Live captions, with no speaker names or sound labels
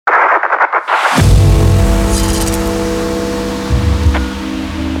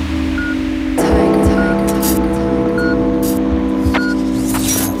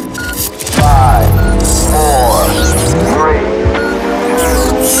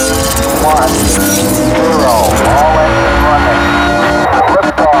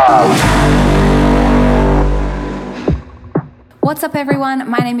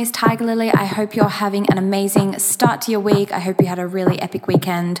name is Tiger Lily. I hope you're having an amazing start to your week. I hope you had a really epic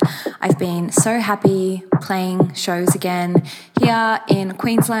weekend. I've been so happy playing shows again here in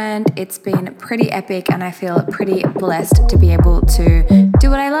Queensland. It's been pretty epic and I feel pretty blessed to be able to do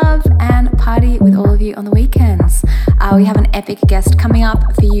what I love and party with all of you on the weekends. We have an epic guest coming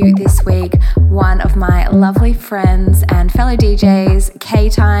up for you this week. One of my lovely friends and fellow DJs,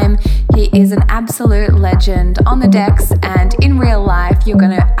 K-Time. He is an absolute legend on the decks and in real life. You're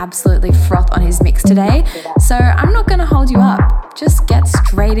going to absolutely froth on his mix today. So I'm not going to hold you up. Just get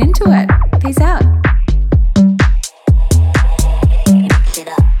straight into it. Peace out.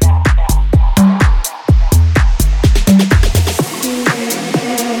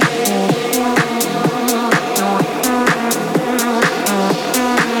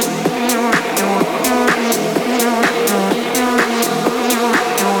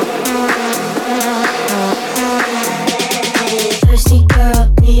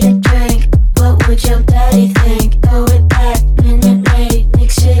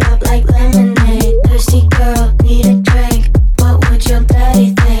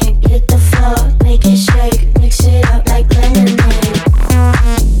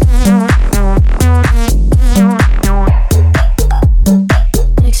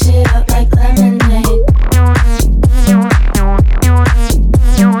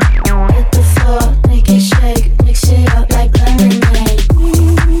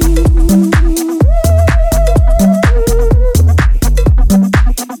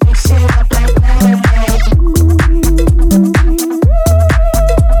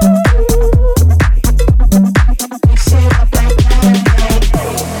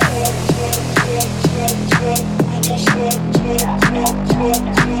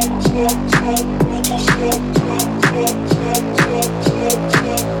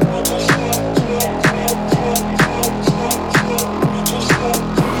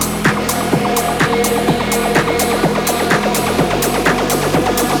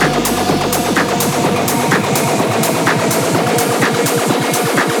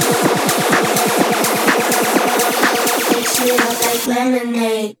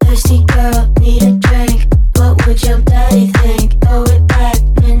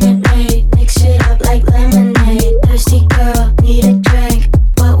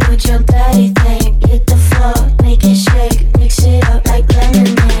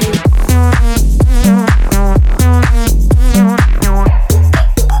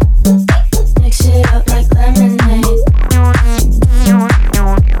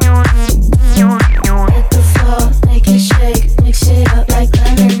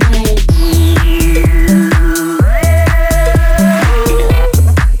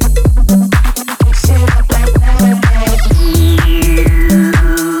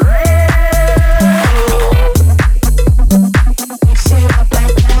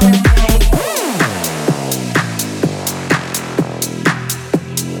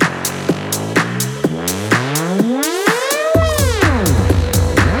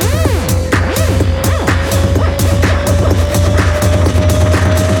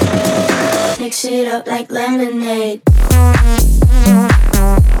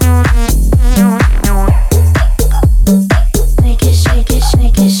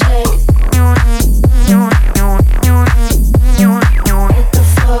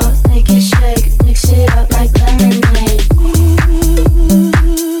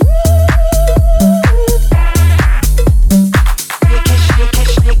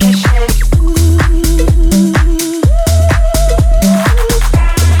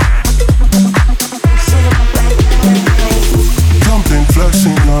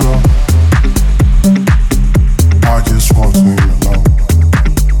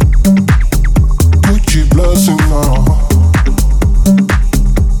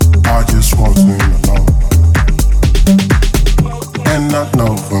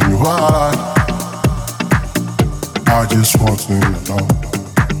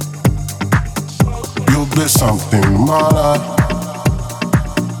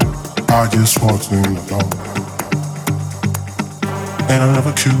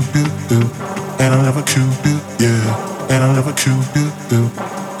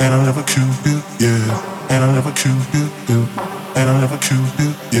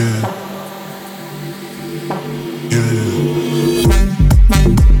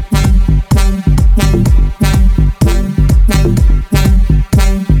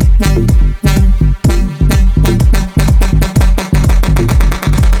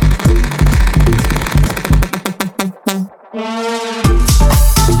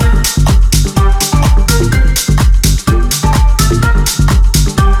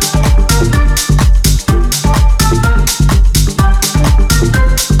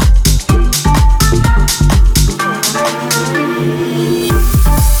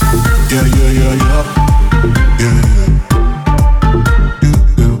 Yeah, yeah, yeah, yeah. Yeah.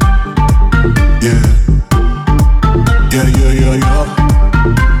 Yeah. Yeah, yeah, yeah, yeah.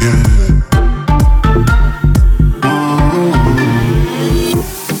 Yeah.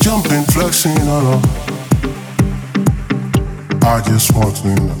 Jumping, flexing, I just want to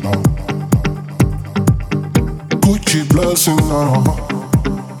know. Gucci blessing,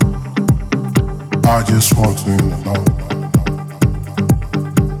 I just want to know.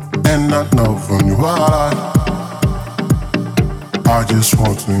 And I know from you I just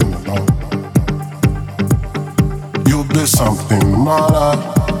want to know. You'll be something in my life.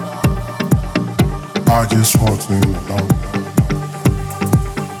 I just want to know.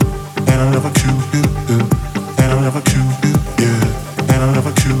 And I never choose you, and I never choose you, yeah. And I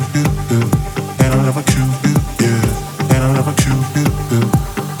never choose you, and I never choose you, yeah. And I never choose you,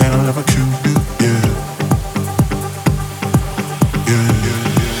 and I never choose you, yeah. Yeah, yeah,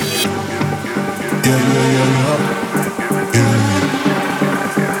 yeah, yeah, yeah, yeah, yeah.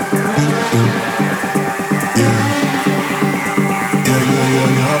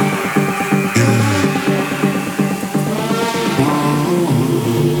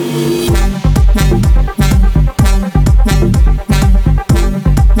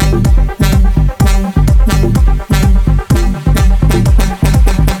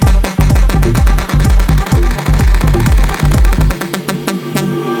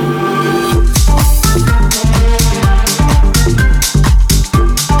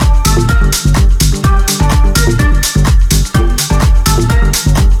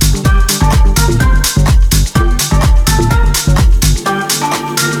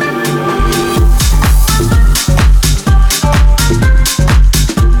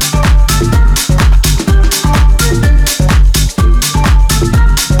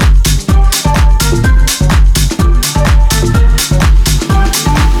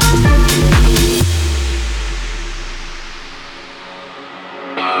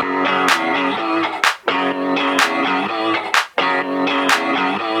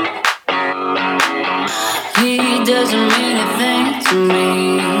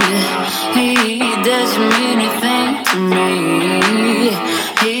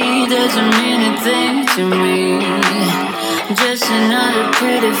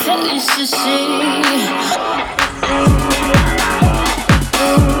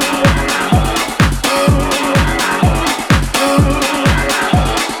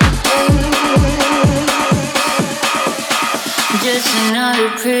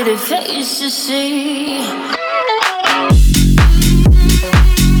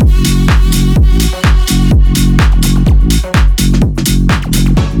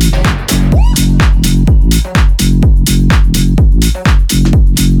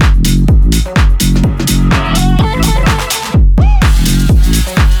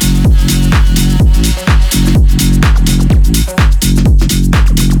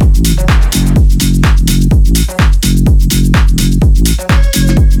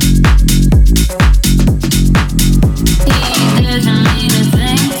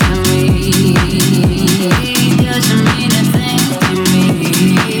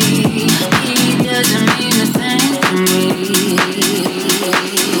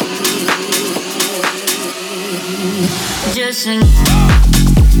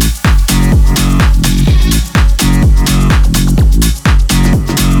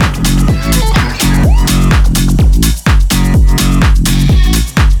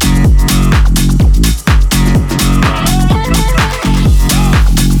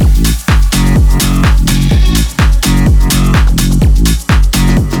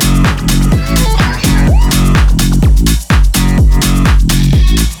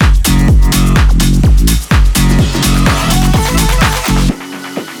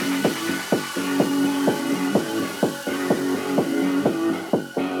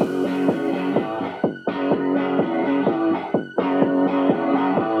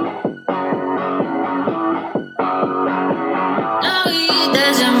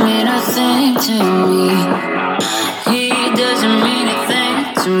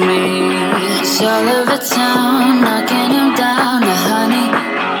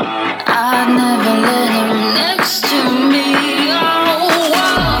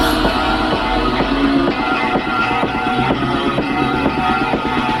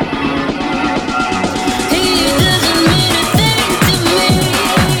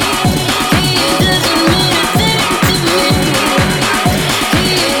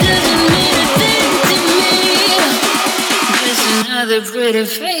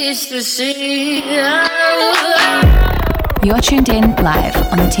 You're tuned in live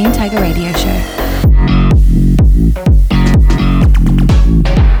on the Team Tiger Radio Show.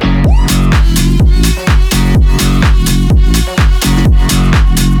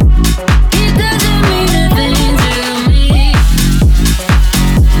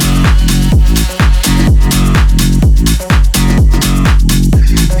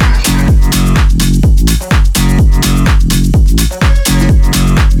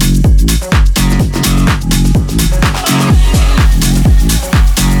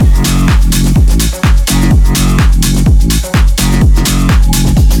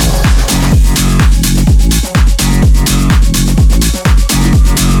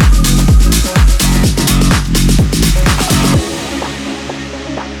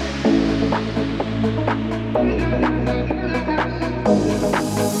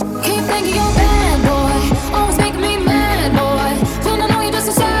 Keep thinking you're bad, boy. Always making me mad, boy. When I know you're just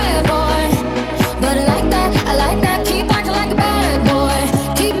a sad boy. But I like that, I like that. Keep acting like a bad boy.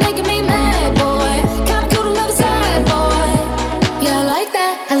 Keep making me mad, boy. Kinda cool to love a sad boy. Yeah, I like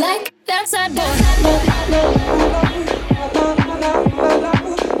that, I like that sad boy.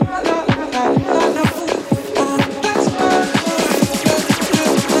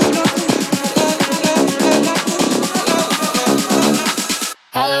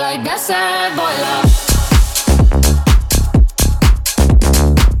 I like that sad boy love.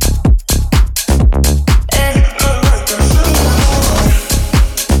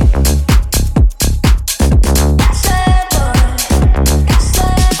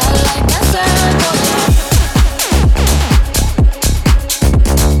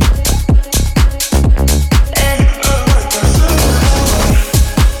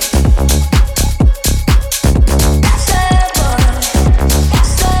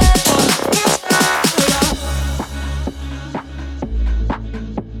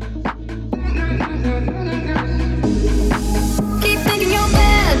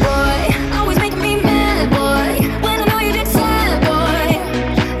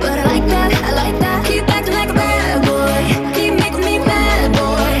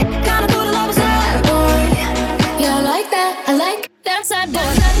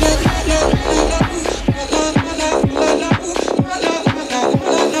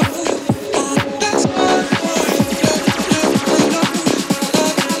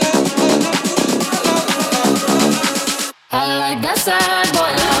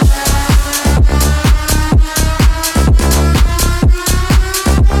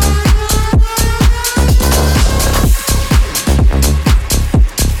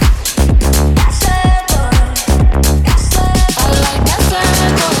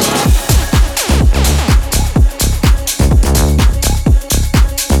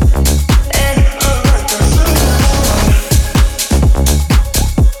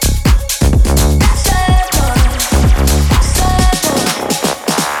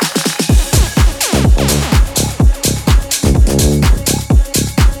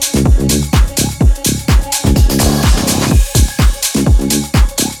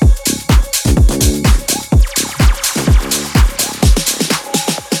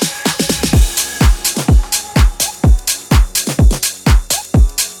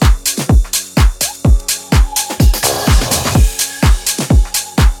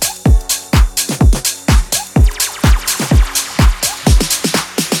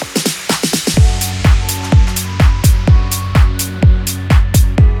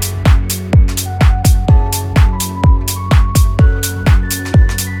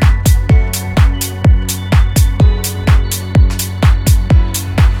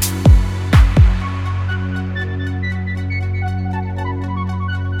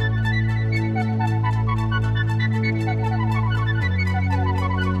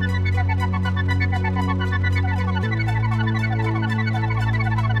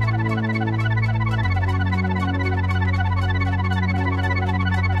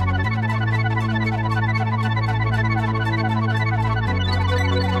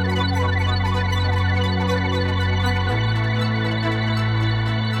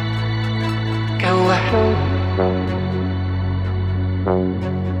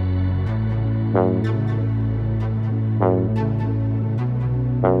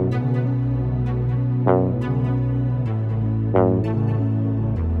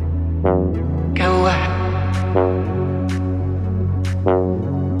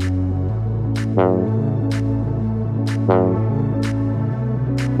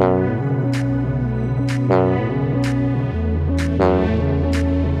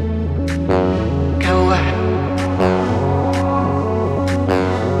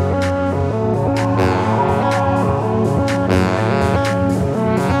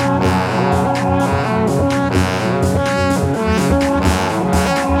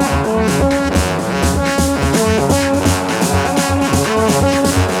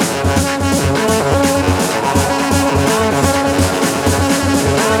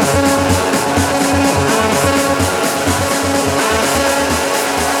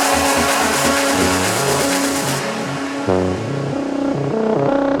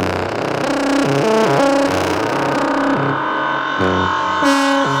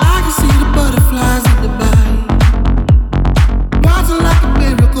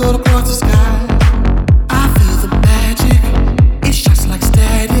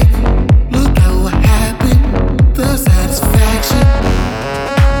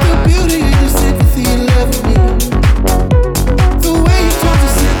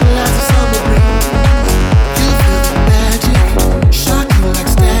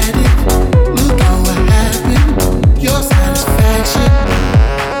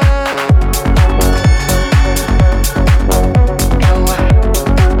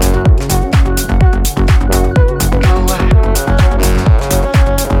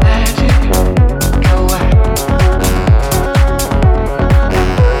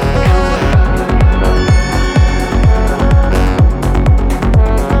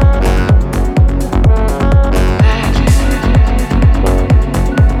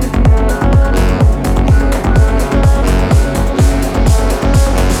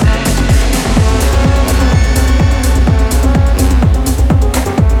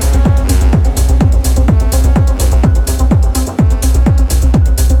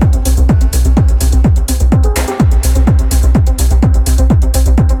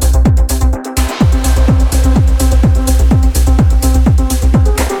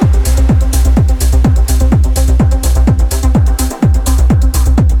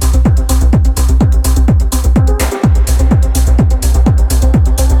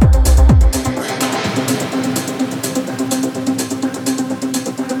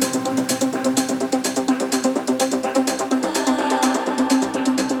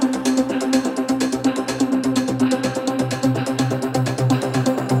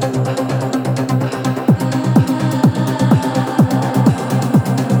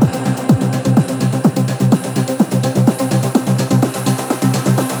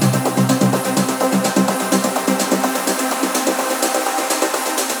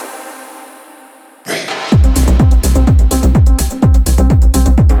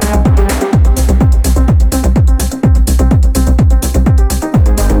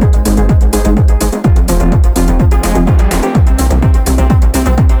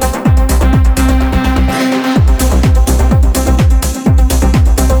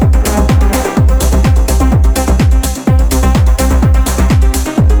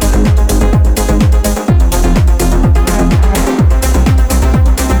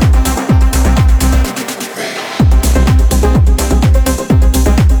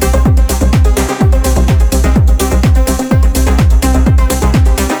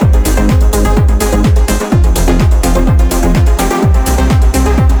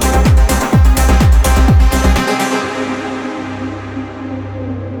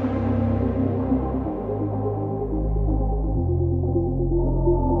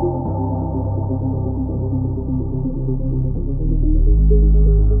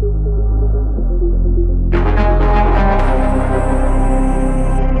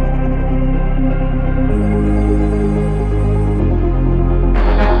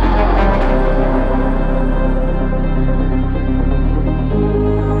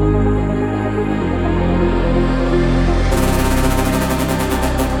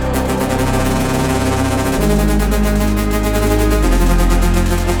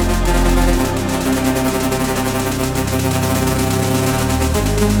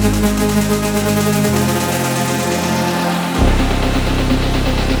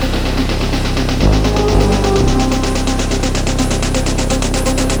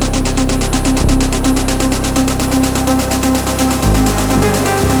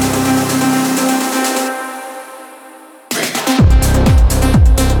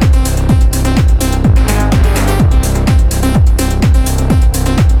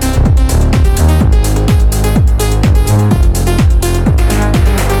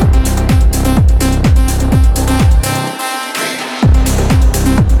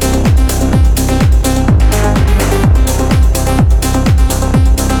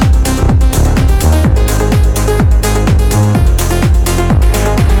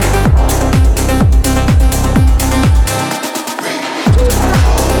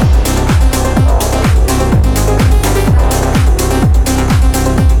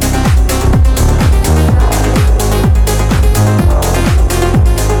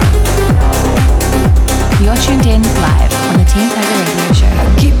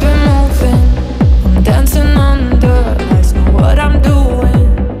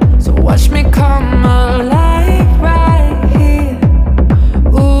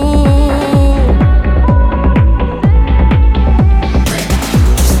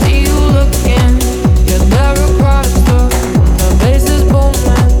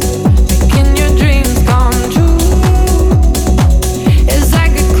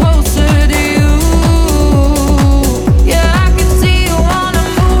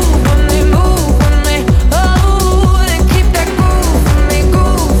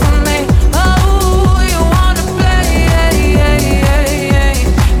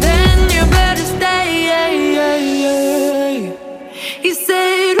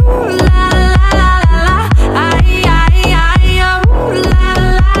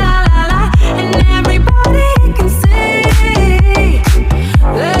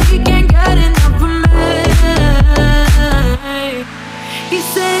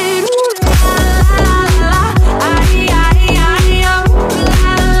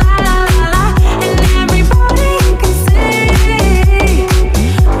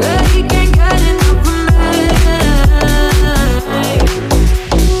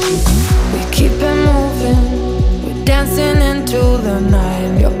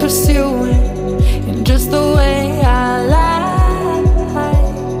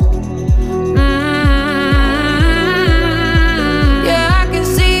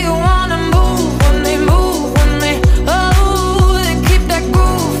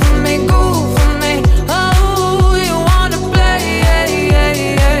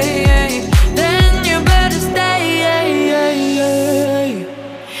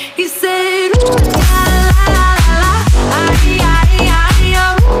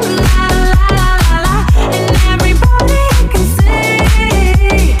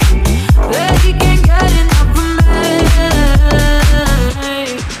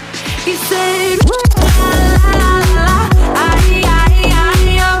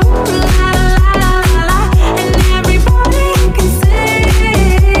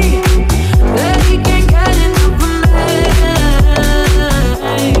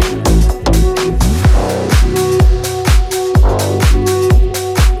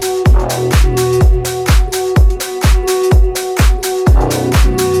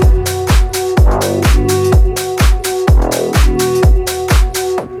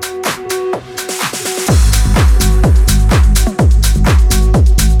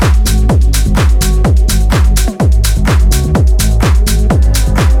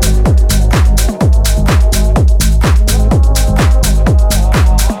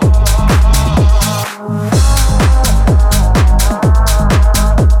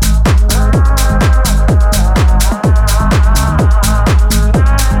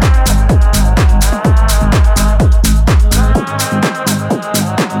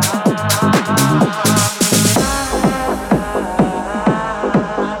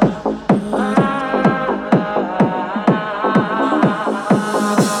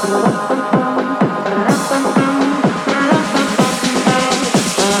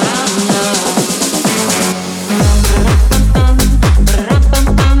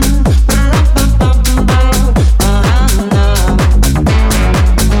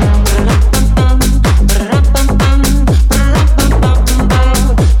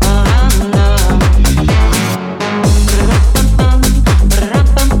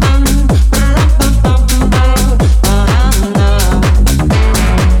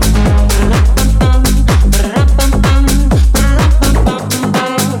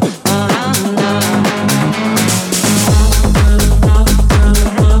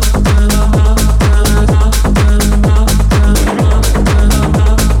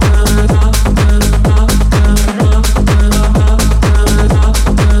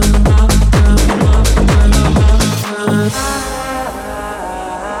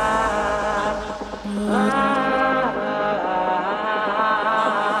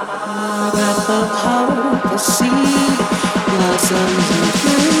 of hope, I see blossoms in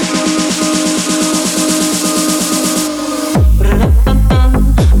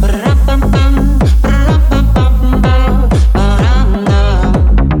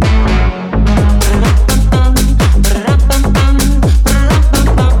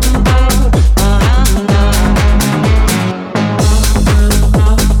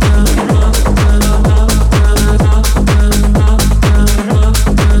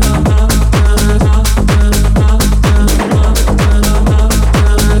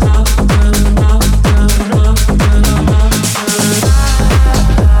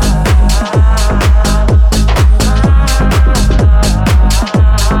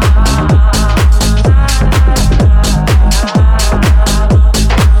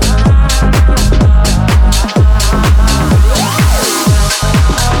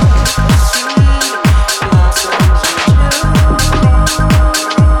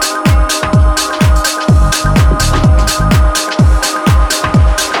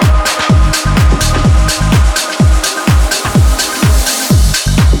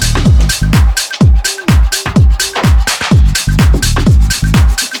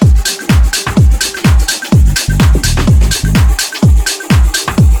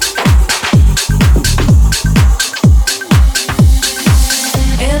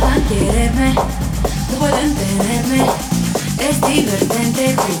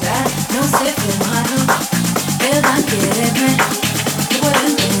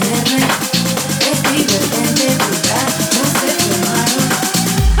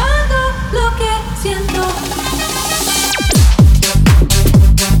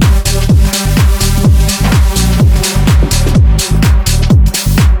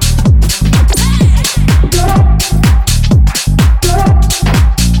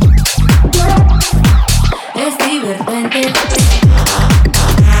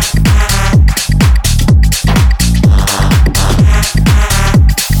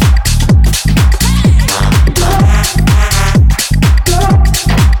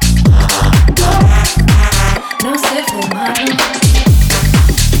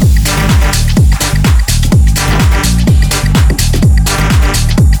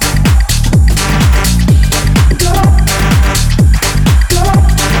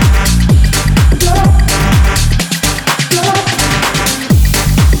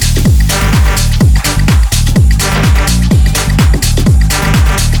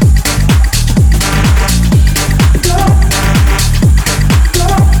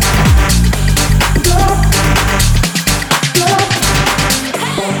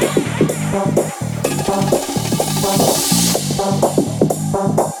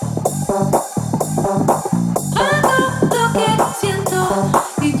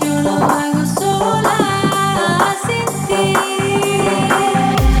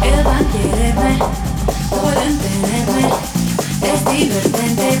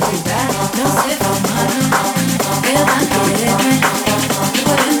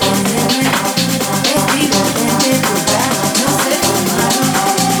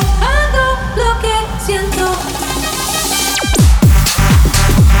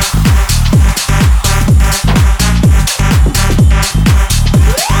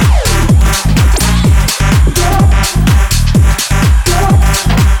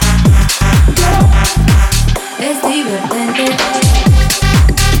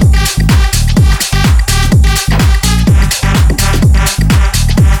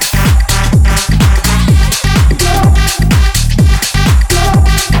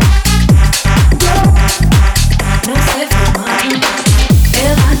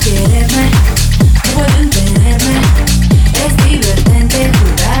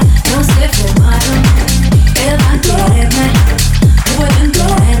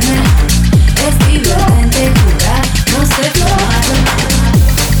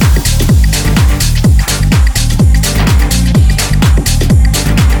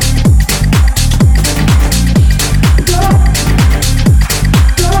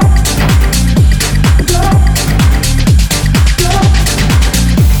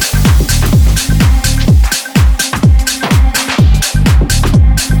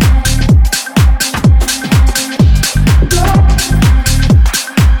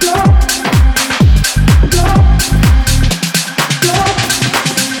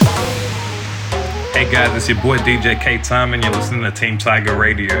It's your boy DJ K Time, and you're listening to Team Tiger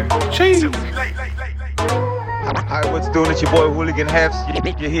Radio. Cheese. Hey, what's doing? It's your boy Hooligan Hefs.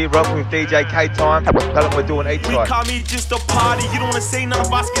 You're here rocking with DJ K-Time. Tell them we're doing 8 We come here just a party, you don't wanna see none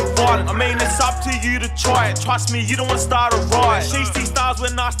of us get violent. I mean, it's up to you to try it. Trust me, you don't wanna start a riot. She sees stars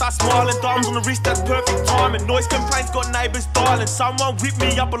when I start smiling. Diamonds on the wrist, that's perfect timing. Noise complaints got neighbours dialing. Someone whip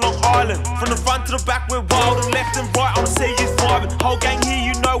me up a Long Island. From the front to the back, we're wild. And left and right, I wanna see you vibing. Whole gang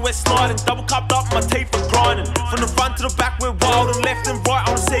here, you know we're sliding. Double cupped up, my teeth are grinding. From the front to the back, we're wild. And left and right,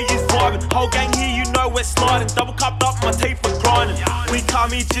 I wanna see you vibing. Whole gang here, you know we're sliding. Double cupped up, my teeth are grinding. We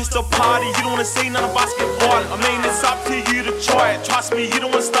come here just a party, you don't wanna see none of us get violent. I mean, it's up to you to try it. Trust me, you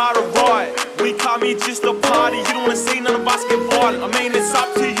don't wanna start a riot. We come here just a party, you don't wanna see none of us get violent. I mean, it's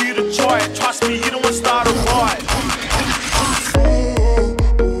up to you to try it. Trust me, you don't wanna start a riot.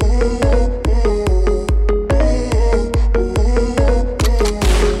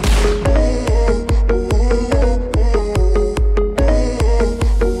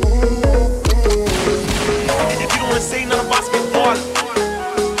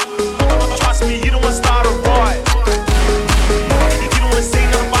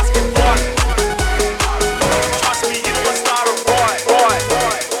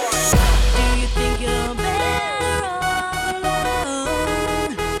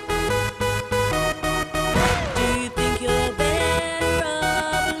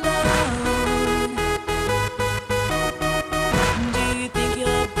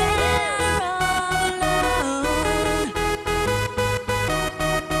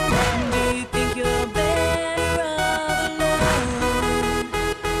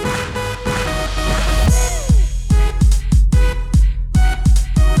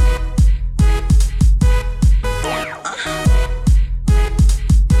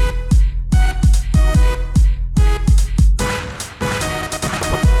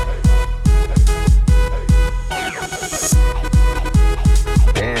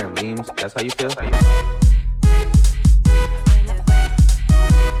 That's how you feel?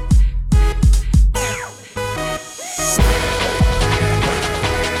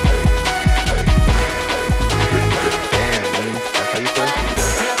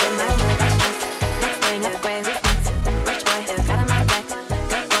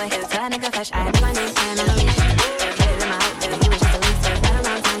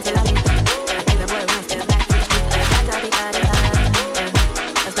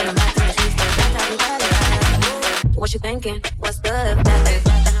 What you thinking? What's good?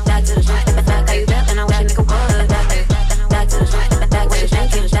 Back to the street, back how you feel, and I wish a nigga would. Back to the street, back what you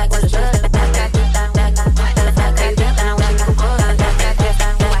thinking? Back what's good? Back how you feel, and I wish a nigga would. I had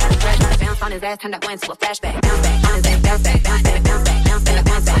a flashback, bounce on his ass, turned that one to a flashback. Bounce back on his ass, bounce back, bounce back, bounce back, bounce back,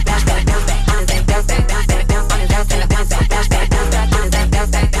 bounce back, flashback, bounce back on his ass, bounce back, bounce back, bounce on his ass, turn that one to a flashback, bounce back on his ass,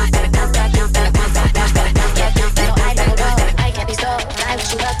 bounce back, bounce back, bounce back, bounce back, bounce back, flashback, bounce back, bounce back, I don't know, I can't be so, I what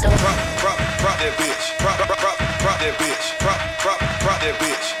you up to. Prop that bitch, prop that bitch, prop that bitch, prop that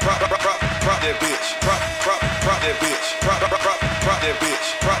bitch, prop that bitch, prop that bitch, prop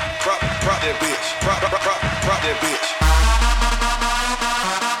that bitch, prop that bitch.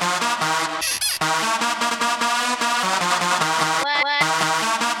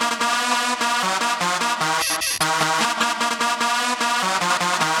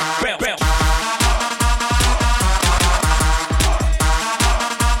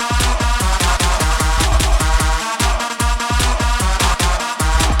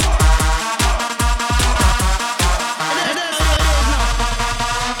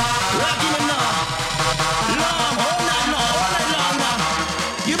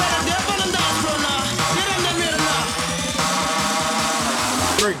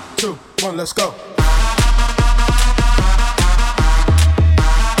 Let's go.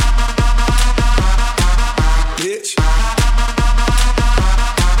 Bitch.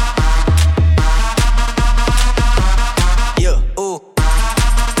 Yeah, ooh.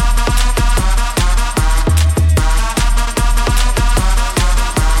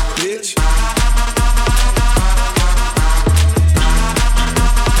 Bitch.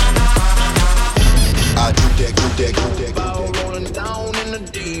 I do that. Rolling down in the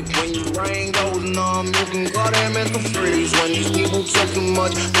deep. When your brain goes numb, you can go there mental freeze. When these people talk too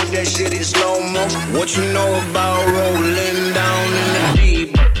much, put that shit in slow-mo. What you know about rolling down in the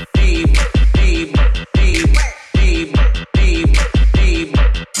deep? Deep.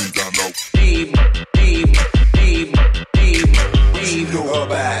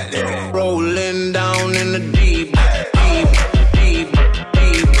 Rolling down in the deep.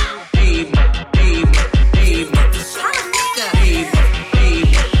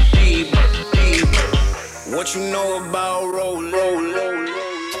 What you know about roll?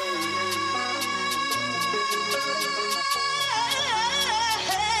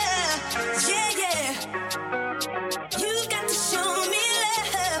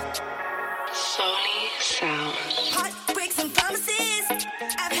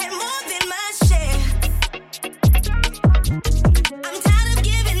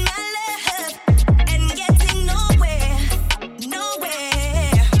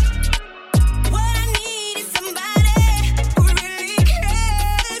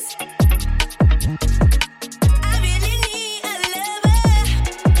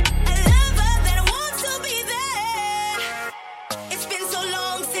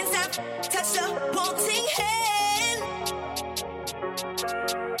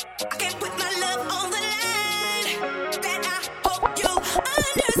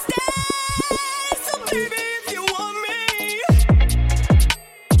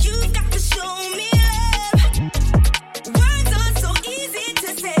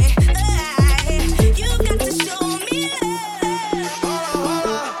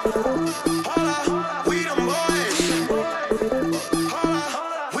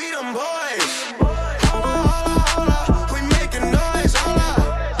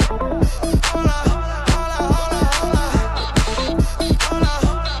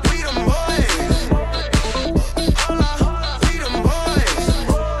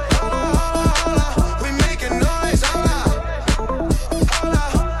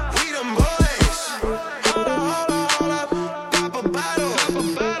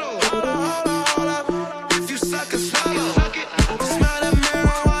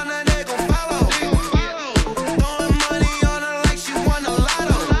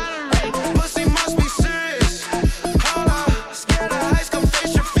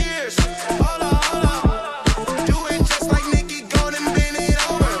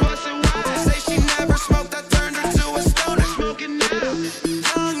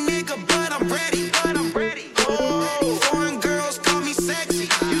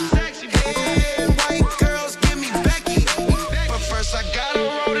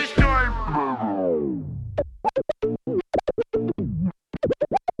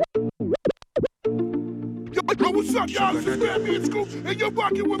 crew, and you're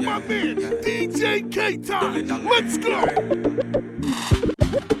rocking with my man, DJ K-Time. Let's go.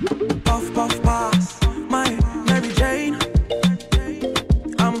 Puff, puff, pass, my Mary Jane.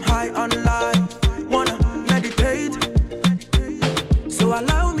 I'm high on life, wanna meditate. So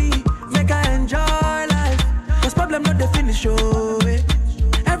allow me, make I enjoy life. Cause problem not the finish, oh, eh.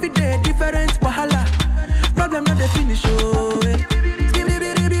 Every day different wahala. Problem not the finish, oh, eh.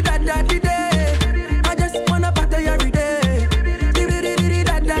 I just wanna party every day.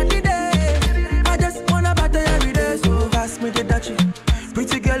 I just wanna party every day. So pass me the Dutchie.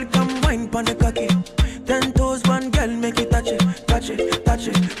 Pretty girl, come wine pon the cocky. 10 toes, one girl, make it touch it, touch it, touch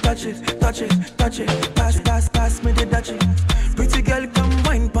it, touch it, touch it, touch it. Pass, pass, pass me the Dutchie. Pretty girl, come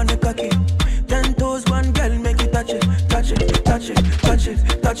wine pon the cocky. 10 toes, one girl, make it touch it, touch it, touch it, touch it,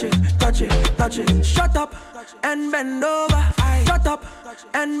 touch it, touch it, touch it. Shut up and bend over. Shut up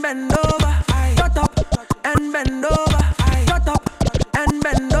and bend over. Shut up and bend over. Shut up and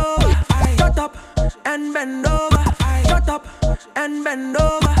bend over. Shut up and bend over. Shut up and bend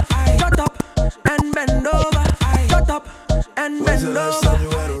over. Shut up and bend over. Shut up and bend over. Last time you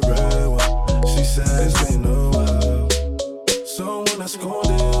had a red one, she said it's been a while. Someone that's gon'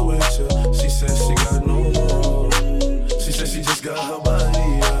 deal with you. She said she got no more. She said she just got her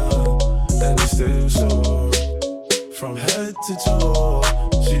body out, and it's still sore from head to toe.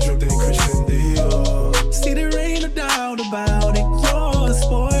 She dripped in Christian Dior. See, there ain't no doubt about it. You're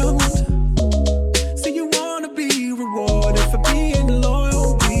spoiled. See, you wanna be rewarded for being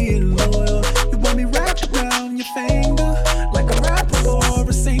loyal, being loyal. You want me wrapped around your finger like a rapper or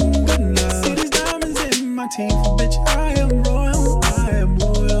a singer now. See these diamonds in my teeth, bitch. I am royal, I am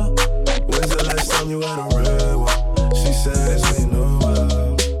royal. When's the last time you had a red one? She said it's been a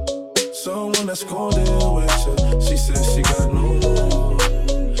while. Someone that's gon' deal with you. She said she got no more.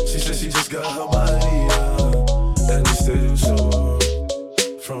 She said she just got her body out, and it's still sore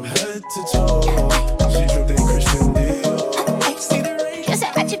from head to toe. She dripped in Christian Dior. You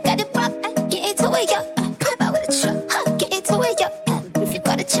said that you got it pop, get into it, yo. Pop out with a truck, get into it, yo. If you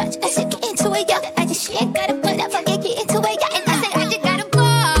go to church, I said get into it, yo. I just shit, gotta put up, get into it, yo. And I said I just gotta go,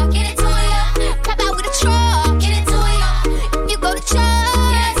 get into it, yo. Pop out with a truck, get into it, yo. If you go to church,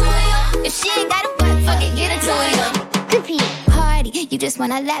 get into it, yo. If she ain't got a butt, fuck it, get into it, yo. Party, you just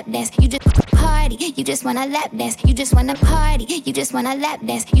wanna lap dance. You just party, you just wanna lap dance. You just wanna party, you just wanna lap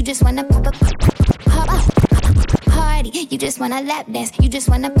dance. You just wanna pop up. Party, you just wanna lap dance. You just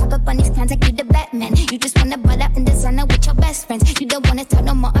wanna pop up on these cans like you the Batman. You just wanna ball out in designer with your best friends. You don't wanna talk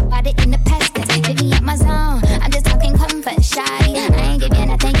no more about it in the past tense. Baby, at my zone, I'm just talking comfort, shoddy. I ain't give you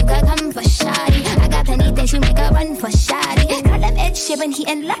nothing, you got come for shoddy. I got plenty things, you make a run for shoddy. Call up Ed Sheeran, he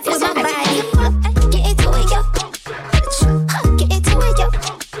in love with my body. Get into it, yo. Get into it, yo.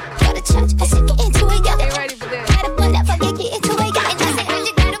 Go to church, I said get into it, yo. Get ready for this. Gotta pull up, get into it, yo. And I said I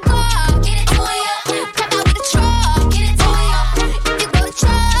just gotta go, get into it, yo. Come out with a truck, get into it, yo. If you go to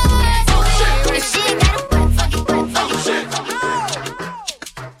church, get into it, yo. If she ain't got a butt, fuck it.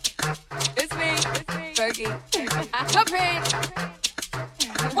 It's me, Fergie. Blueprint.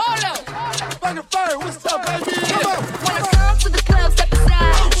 Waldo. Fucking fire, what's up, baby? Come on. Wanna come to the club, step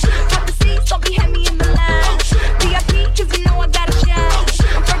aside. Have the seats, don't be heavy in the line. VIP, cause you know I got a shine.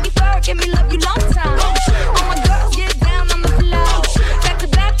 I'm Fergie Ferg, give me love you long time. All my girls get down on the floor. Back to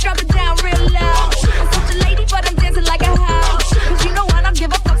back, drop it down real loud. I'm such a lady, but I'm dancing like a house. Cause you know I don't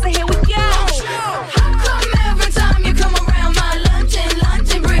give a fuck, so here we go. How come every time you come around my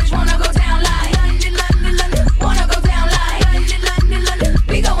London Bridge, wanna go down like London, wanna go down like London,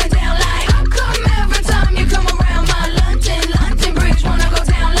 we going down like. How come every time you come around my London Bridge, wanna go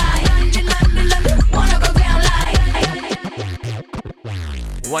down like London, wanna go down like.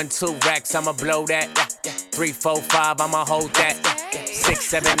 1, 2 racks, I'ma blow that. 3, 4, 5, I'ma hold that. 6,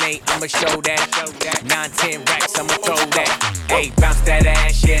 7, 8, I'ma show that. 9, 10 racks, I'ma throw that. 8, bounce that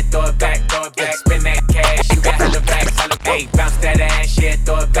ass, yeah, throw it back. Spin that cash, you got hella racks. 8, bounce that ass, yeah,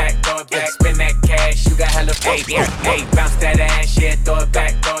 throw it back. Spin that cash, you got hella 8, bounce that ass, yeah, throw it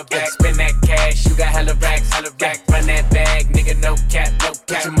back. Spin that cash, you got hella racks. Run that bag, nigga, no cap.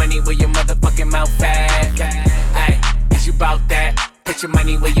 Put your money where your motherfucking mouth at. Ay, is you bout that? Put your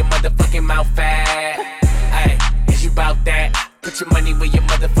money where your motherfucking mouth at. Ay, is you bout that? Put your money where your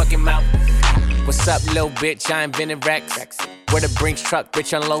motherfucking mouth. What's up, little bitch? I invented racks. Where the Brinks truck,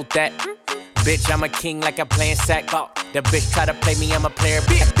 bitch, unload that. Bitch, I'm a king like I'm playing sack. The bitch try to play me, I'm a player.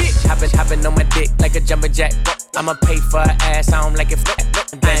 Bitch, hopping on my dick like a jumper jack. I'ma pay for her ass, I don't like it.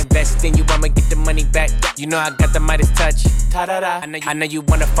 I invest in you, I'ma get the money back. You know I got the Midas touch. Ta-da-da. I know you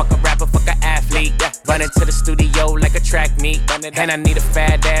wanna fuck a rapper, fuck a athlete. Yeah. Run into the studio like a track meet. And I need a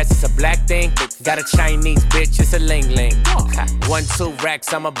fat ass, it's a black thing. Got a Chinese bitch, it's a ling-ling. 1, 2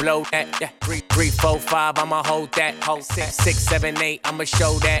 racks, I'ma blow that. Yeah. 3, 4, 5, I'ma hold that. 6, 7, 8, I'ma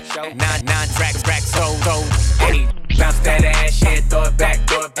show that. 9 racks, hold. 8, bounce that ass, yeah, throw it back.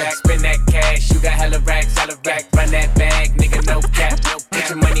 Spin that cash, you got hella racks. Run that bag, nigga, no cap. Put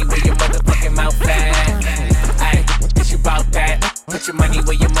your money where your motherfucking mouth at. Ay, is you bout that? Put your money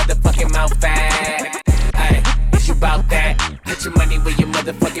where your motherfucking mouth at. Ay, is you bout that? Put your money where your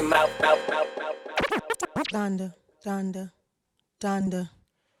motherfucking mouth. Thunder, thunder, thunder.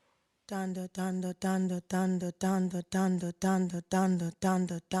 Thunder, thunder, thunder, thunder, thunder, thunder, thunder, thunder,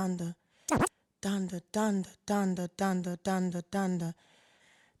 thunder, thunder. Thunder, thunder, thunder, thunder, thunder, thunder.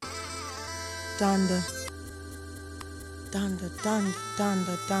 Thunder. Thunder, thunder,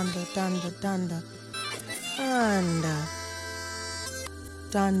 thunder, thunder, thunder, thunder. Thunder.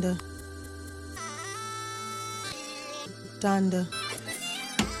 Thunder. Thunder.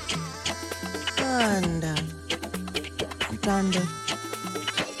 Thunder. Thunder.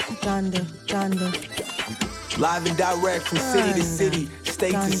 Thunder. Thunder. Live and direct from city to city,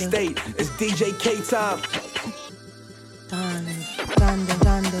 state to state. It's DJ K time. Thunder. Thunder.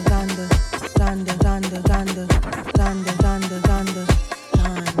 Thunder. Thunder. Thunder. Thunder. Thunder. Thunder. Thunder. Thunder.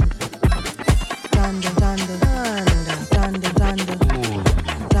 Thunder. Thunder. Thunder. Thunder. Thunder. Thunder.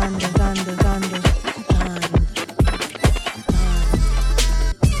 Thunder. Thunder. Thunder.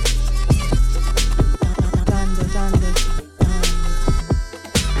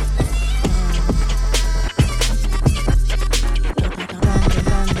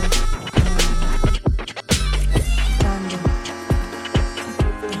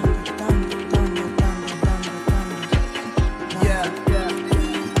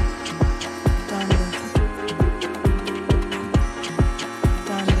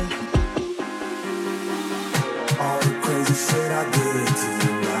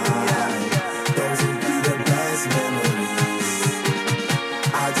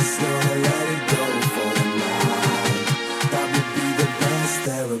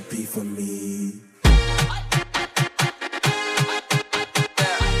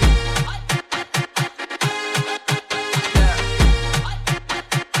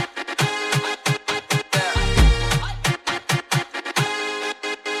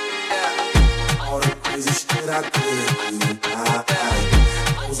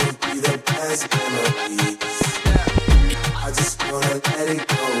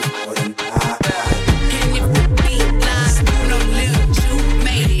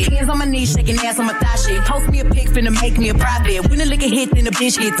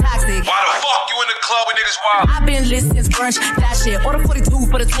 Bitch get toxic. Why the fuck you in the club with niggas wild? I've been lit since brunch, that shit. Order 42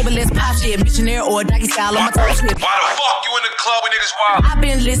 for the table, let's pop shit. Missionaire or doggy style on my toe shit. Why the fuck you in the club with niggas wild? I've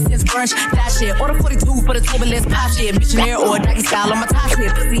been lit since brunch, that shit. Order 42 for the table, let's pop shit. Missionaire or doggy style on my top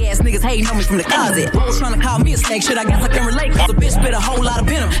shit. Pussy ass niggas hating on me from the closet. Hoes trying to call me a snake, shit. I guess I can relate. Cause a bitch spit a whole lot of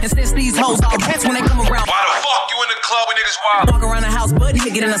venom. And since these hoes all rats when they come around. Why the fuck you in the club with niggas wild? Walk around the house, buddy,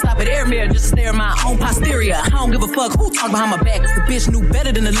 get in a stop at air mirror just to stare at my own posterior. I don't give a fuck who talk behind my back. Cause the bitch knew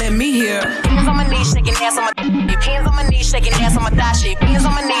better than to let me hear. Hands on my knees, shaking ass on my hands on my knees, shaking ass on my thigh shit. Hands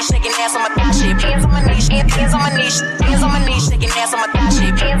on my knees, shaking ass on my thigh shit. Hands on my knees, hands on my knees, hands on my knees, shaking ass on my thigh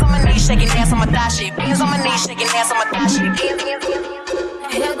shit. Hands on my knees, shaking ass on my thigh shit. Hands on my knees, shaking ass on my thigh shit.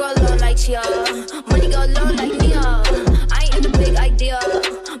 Hair go low like Chia, money go low like Nia. I ain't in the big idea.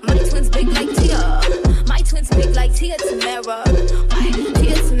 My twins big like Tia. My twins big like Tia Tamara.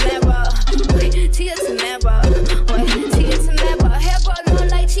 Tia Tamara. Tia Tamara. Tia Tamara. Hair go low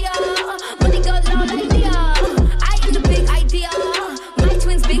like Chia, money go low like Nia. I ain't the big idea. My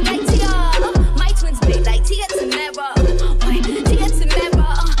twins big like Tia. My twins big like Tia Tamara. Tia Tamara.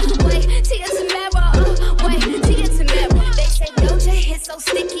 Tia Tamara. Tia Tamara. They say Doja hit so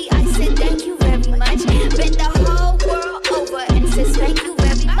sticky. I said thank you very much. Bet the whole world over and says thank you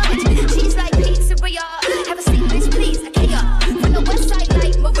very much. She's like pizzeria. Have a seat, bitch, please. IKEA. From the west side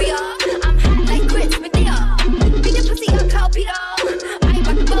like Maria. I'm hot like Chris Medea. Beat the pussy up, call Peter. I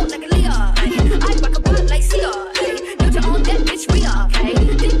rock a boat like a Leo. I rock a boat like Sia. Doja on that bitch, we are.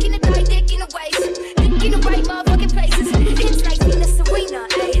 Dick in the thigh, dick in the waist. Dick in the right motherfucking places. It's like Venus Serena.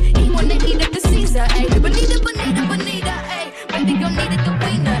 He wanna eat up the Caesar. Bonita. Baby girl needed the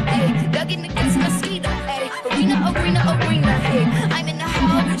wiener. Dug in against mosquito. Arena. I'm in the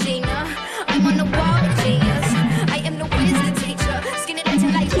hall, Regina. I'm on the wall, genius. I am the wisdom teacher. Skin it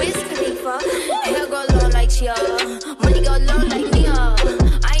acting like Wiz Khalifa. Hair go low like Chia. Money go low like Nia.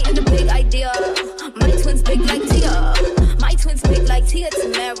 I ain't in the big idea. My twins big like Tia. My twins big like Tia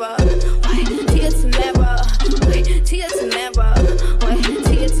Tamara. Tia Tamara.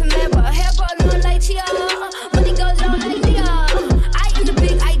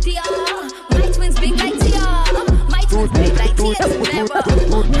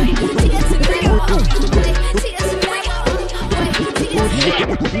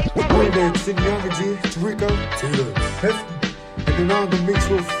 And then now the mix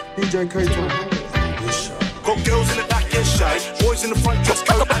with DJ K-Time. Got girls in the back, yeah, shy. Boys in the front, dress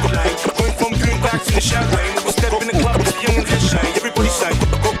code and lane. Going from greenbacks to the champagne. When we step in the club, it's the young and head shy. Everybody say,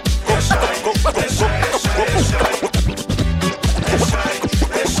 go shy, go shy.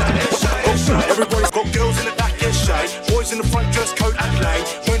 Everybody's got girls in the back, yeah, shy. Boys in the front, dress code and lane.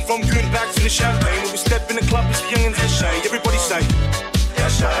 Going from greenbacks to the champagne. When we step in the club, it's the young and head shy. Everybody say, yeah,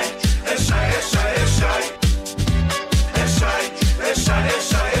 shy, yeah, shy, yeah, shy, yeah, shy.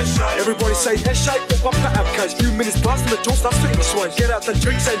 Everybody say head shake, pop up the app case. Few minutes past and the jaw starts fitting swing. Get out the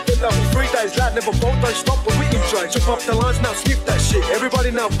drinks and fill out for 3 days. Lad never fold, don't stop when we enjoy. Jump off the lines now, skip that shit. Everybody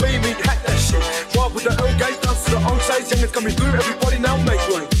now beaming, hack that shit. Wild with the old gaze, dance to the old says. Youngins coming through, everybody now make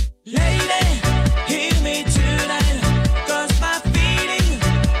way. Lady, hear me tonight, 'cause my feeling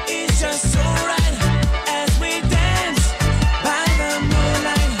is just so right. As we dance by the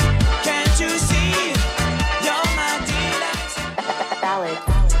moonlight, can't you see, you're my delight. Ballad.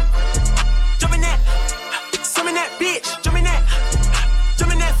 Jump in that, some in that bitch. Jump in that,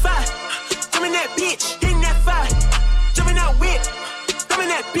 jump in that fire. Jump in that bitch, hitting that fire. Jump in that whip, come in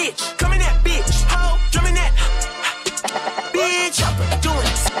that bitch. Come in that bitch, ho, jump in that bitch. Doing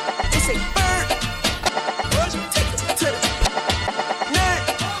this, it's a bird. Take it to the nerd.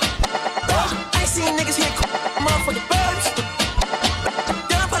 I ain't seen niggas here, motherfucking birds.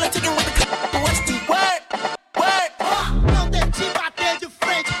 Then I'm politicking with the what's the word? Word. Não deixe bater de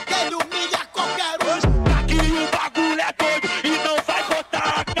frente, que ele humilha qualquer um. Aqui o bagulho é doido e não vai botar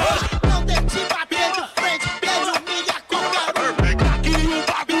a cara. Não deixe bater de frente, que ele humilha qualquer um. Aqui o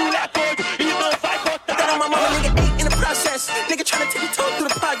bagulho é doido e não vai botar That on my mama, nigga ain't in the process. Nigga tryna take your toe through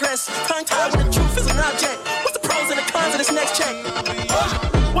the progress. Tongue tied when the truth is an object. What's the pros and the cons of this next check?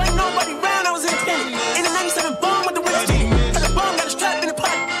 Wasn't nobody round, I was independent. In the 97 bomb with the winner team. Had a bomb, got a strap in the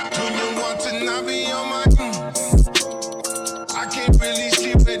pocket. Do you want to not be on my I can't really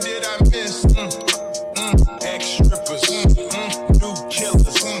sleep, but did I miss? Ex-strippers, new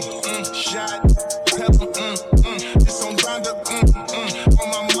killers, shot, pepper, this on Donda, on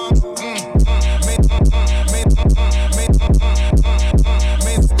my mama,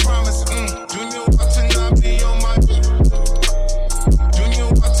 made the promise, do you want to not be on my Do you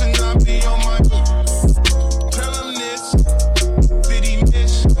want to not be on my Tell them this, did he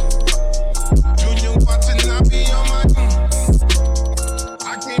miss? Do you want to not be on my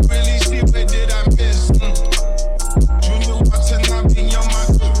I can't really sleep, but did I miss? Junior want to not be on my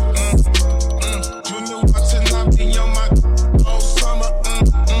Junior want to not be on my all summer,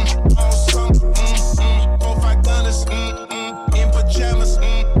 both I gunners, in pajamas,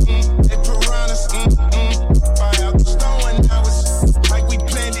 they piranhas, fire out the stone and now it's like we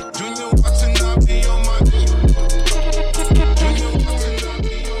planned it. Junior want to not be on my Junior want to not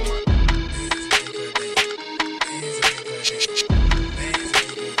be on my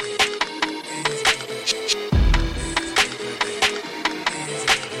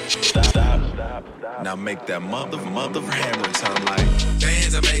Stop. Now make that mother hammer sound like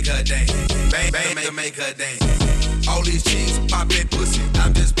Bands that make her dance. Bands that make her dance. All these chicks poppin' pussy,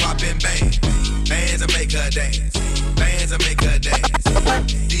 I'm just poppin' bang. Bands that make her dance. Bands that make her dance.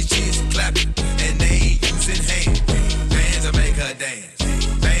 These chicks clappin' and they ain't using hands. Bands that make her dance.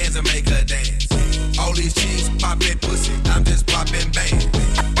 Bands that make her dance. All these chicks poppin' pussy, I'm just poppin' bang.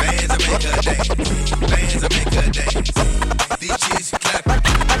 Bands that make her dance. Bands that make her dance. These chicks clappin'.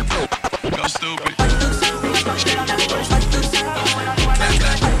 Go stupid.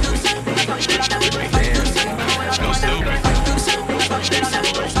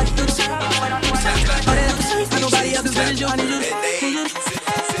 Nobody else is better than you. I need you.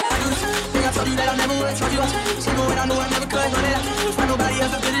 I told you that I never would trust you. So when I knew I never could. Nobody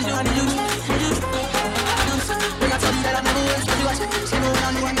else is better than you. I need you. I told you that I never would trust you. So when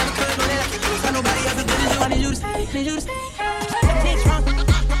I knew I never could. Nobody else is better than you. I need you to stay. Need you to stay. Bitch wrong.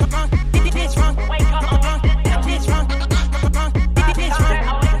 Bitch wrong. Wake up. Bitch wrong. Bitch wrong. Bitch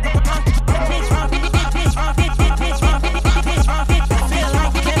wrong. Feel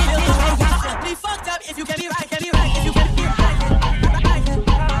like you can't feel the wrong. Be fucked up if you can be right. Can be right if you can be right.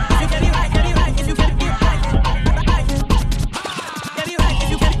 If you can be right. Can be right if you can be right. Can be right if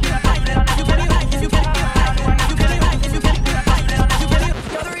you can be right. If you can be right if you can be right. If you can be right if you can be right.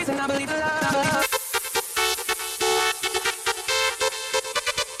 You're the reason I believe in love.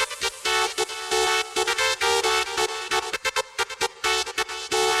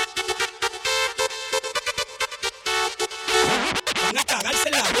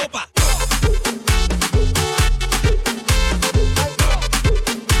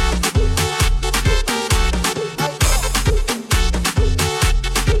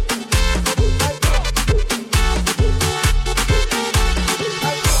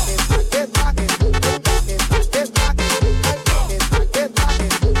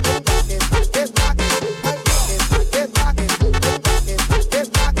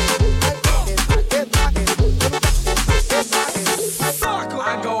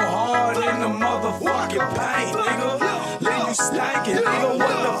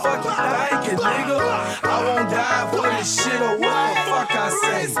 this shit or what the fuck I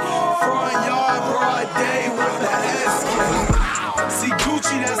say? Front yard, broad day with the S. See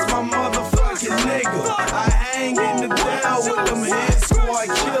Gucci, that's my motherfucking nigga. I hang in the down with them head squad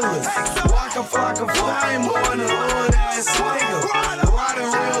killers. Waka flocka flame on the hood ass nigga.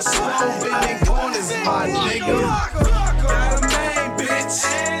 Riding real slow, bending corners, my nigga. Got a main bitch,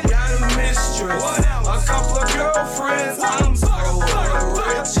 got a mistress, a couple of girlfriends. I'm so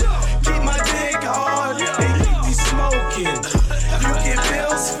rich. Keep my dick hard and keep me smoking. You get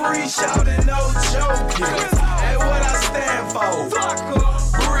bills free, shouting no joking. Hey, what I stand for?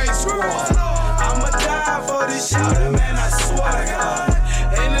 Break squad. I'ma die for this shouting, man, I swear to God.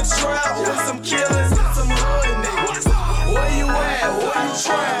 In the trap with some killers and some hood niggas. Where you at? Where you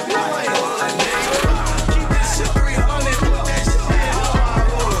trap? You ain't hood, nigga. Keep this shit 300, put that shit in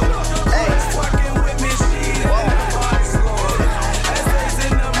hardwood. Hey, fucking with me, shit in the box, Lord. Essays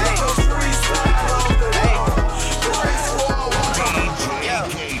in the middle, freestyle on the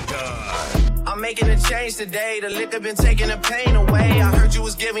I'm making a change today. The liquor been taking the pain away. I heard you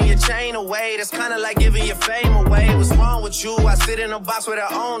was giving your chain away. That's kinda like giving your fame away. What's wrong with you? I sit in a box where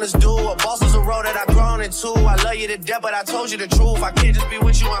the owners do. A boss is a role that I've grown into. I love you to death, but I told you the truth. I can't just be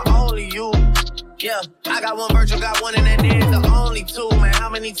with you and only you. Yeah, I got one Virgil, got one, and that is the only two, man. How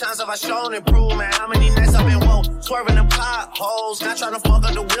many times have I shown and proved, man? How many nights I've been woke, swerving the potholes, not trying to fuck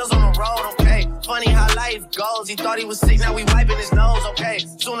up the wheels on the road, okay? Funny how life goes. He thought he was sick, now we wiping his nose, okay?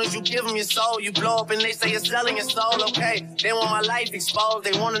 Soon as you give him your soul, you blow up and they say you're selling your soul, okay? They want my life exposed,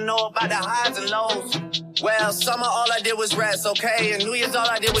 they wanna know about the highs and lows. Well, summer all I did was rest, okay? And New Year's all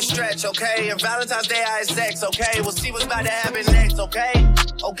I did was stretch, okay? And Valentine's Day I had sex, okay? We'll see what's about to happen next, okay?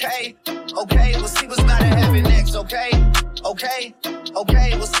 Okay, okay, we'll see what's about to happen next, okay? Okay,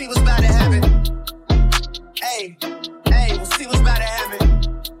 okay, we'll see what's about to happen. Hey, hey, we'll see what's about to happen.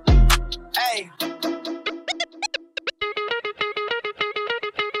 Hey.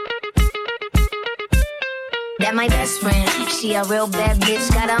 That my best friend, she a real bad bitch,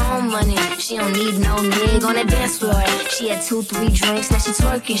 got her own money. She don't need no nigga on the dance floor. She had 2-3 drinks, now she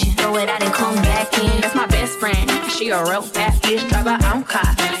twerking. She throw it out and come back in. That's my best friend, she a real bad bitch, drive her own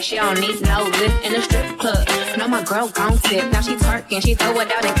car. She don't need no lift in the strip club. No, my girl gon' tip, now she twerking. She throw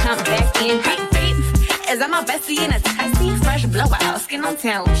it out and come back in. Hey, beep. Is that my bestie in a testy? Fresh blowout, skin on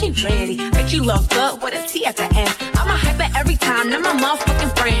town, she ready. Bitch, you look good with a T at the end. I'm a hyper every time, now my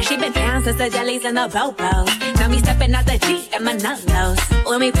motherfucking friend. She been down since the jellies and the bobos. Now me stepping out the Jeep and my nut-nose.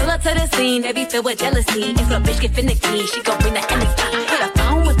 When we pull up to the scene, they be filled with jealousy. If a bitch get finicky, she gon' bring the energy. Hit a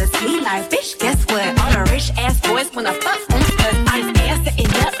phone with a sweet life, bitch, guess what? All the rich ass boys wanna fuck on us. I'm ass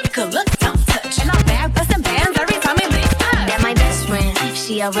sitting up, you could look, don't touch. And I'm bad, bustin' bands every time we link up. That my best friend,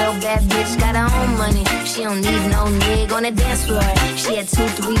 she a real bad bitch, got her own money. She don't need no nigga on the dance floor. She had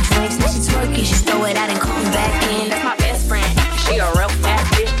 2-3 drinks, now she twerking. She throw it out and come back in. That's my best friend, she a real bad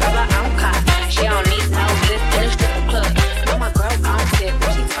bitch, drive her own car. She don't need no lift in the strip club. No, my girl gon' tip,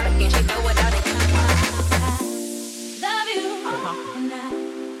 when she twerking, she throw it out and come back. Love you, and I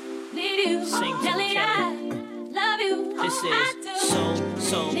need you. Jelly, I love you. This is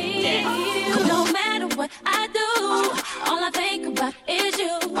so need you. No matter what I do, all I think about is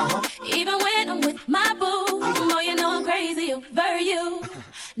you. Even when I'm with my boo, boy, you know I'm crazy over you.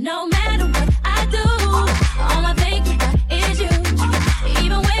 No matter what I do, all I think about is you.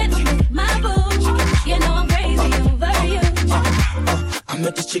 Even when I'm with my boo, you know I'm crazy over you. I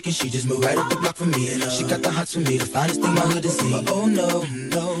met this chicken, she just moved right up the block from me. And she got the hots for me, the finest thing my hood has seen. But oh no,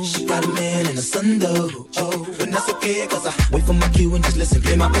 no, she got a man and a son though. Oh, but that's okay, cause I wait for my cue and just listen,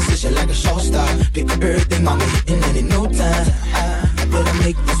 play my position like a show star. Pick up everything, mama, hitting and in no time. I better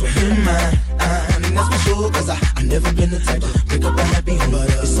make this with him mine. And that's for sure, cause I never been the type to break up a happy home. But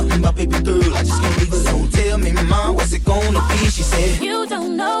it's something about baby girl, I just can't leave alone. Tell me, mom, what's it gonna be? She said, you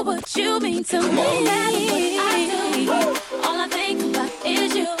don't know what you mean to me. All I think about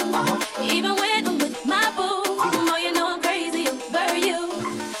is you. Even when I'm with my boo, boy, you know I'm crazy over you.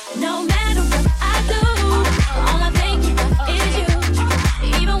 No matter what I do, all I think about is you.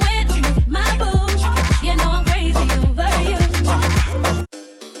 Even when I'm with my boo, you know I'm crazy over you.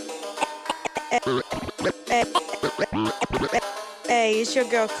 Hey, it's your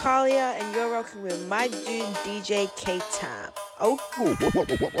girl Kalia, and you're rocking with my dude DJ K-Time. Oh,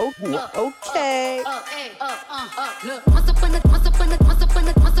 okay. Look, once upon a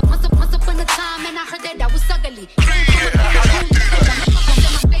time, and I heard that I was ugly.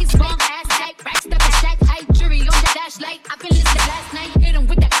 My face bomb, ass tight, rack step and shack tight, jury on the dash light. I've been listening last night, hit 'em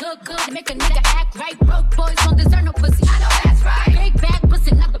with that good, make a nigga act right. Broke boys don't deserve no pussy. I know that's right. Big bag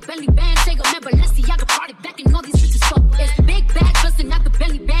bustin' out the belly band, take 'em and Balenciaga party back and all these bitches fuck. It's big bag bustin' out the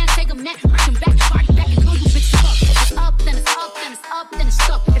belly band, take 'em and bring 'em back, party back and all you bitches fuck.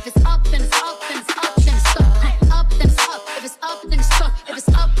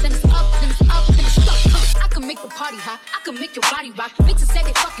 Bitches say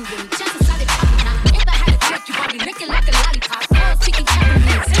they fucking with me, chances are they fucking not. If I had a trick, you probably licking like a lollipop. All speaking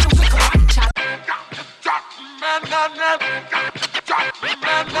Japanese, hit 'em with karate chop.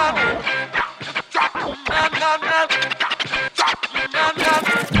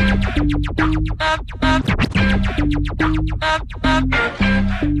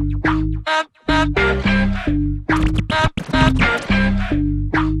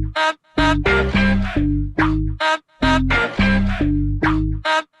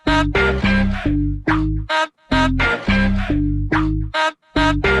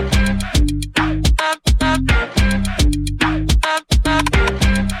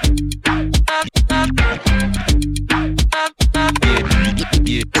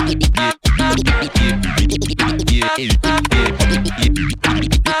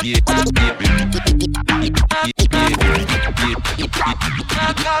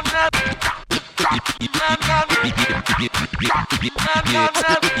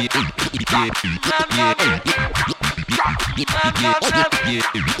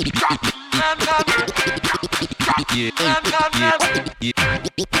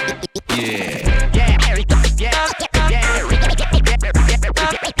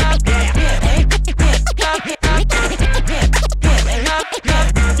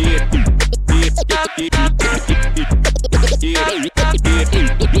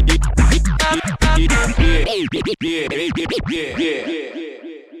 Yeah.